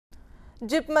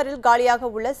ஜிப்மரில் காலியாக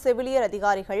உள்ள செவிலியர்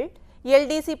அதிகாரிகள்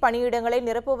எல்டிசி பணியிடங்களை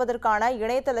நிரப்புவதற்கான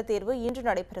இணையதள தேர்வு இன்று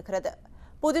நடைபெறுகிறது.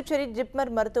 புதுச்சேரி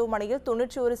ஜிப்மர் மருத்துவமனையில்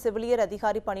 91 செவிலியர்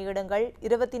அதிகாரி பணியிடங்கள்,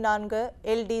 24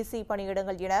 எல்டிசி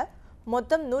பணியிடங்கள் என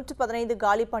மொத்தம் 115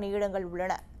 காலி பணியிடங்கள்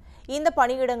உள்ளன. இந்த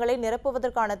பணியிடங்களை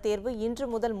நிரப்புவதற்கான தேர்வு இன்று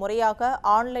முதல் முறையாக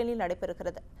ஆன்லைனில்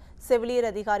நடைபெறுகிறது. செவிலியர்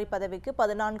அதிகாரி பதவிக்கு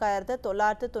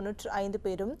 14,995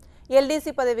 பேரும்,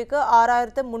 எல்டிசி பதவிக்கு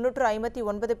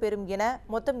 6,359 பேரும் என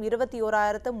மொத்தம்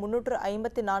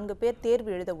 21,354 பேர் தேர்வு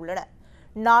எழுத உள்ளனர்.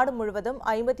 நாடு முழுவதும்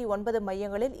 59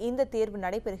 மையங்களில் இந்த தேர்வு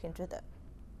நடைபெறுகின்றது.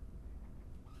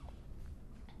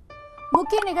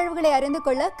 முக்கிய நிகழ்வுகளை அறிந்து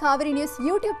கொள்ள காவிரி நியூஸ்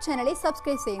யூடியூப் சேனலை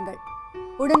சப்ஸ்கிரைப் செய்யுங்கள்.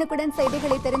 உடனுக்குடன்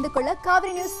செய்திகளை தெரிந்து கொள்ள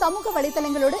காவிரி நியூஸ் சமூக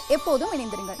வலைதளங்களோடு எப்போதும்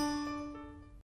இணைந்திருங்கள்.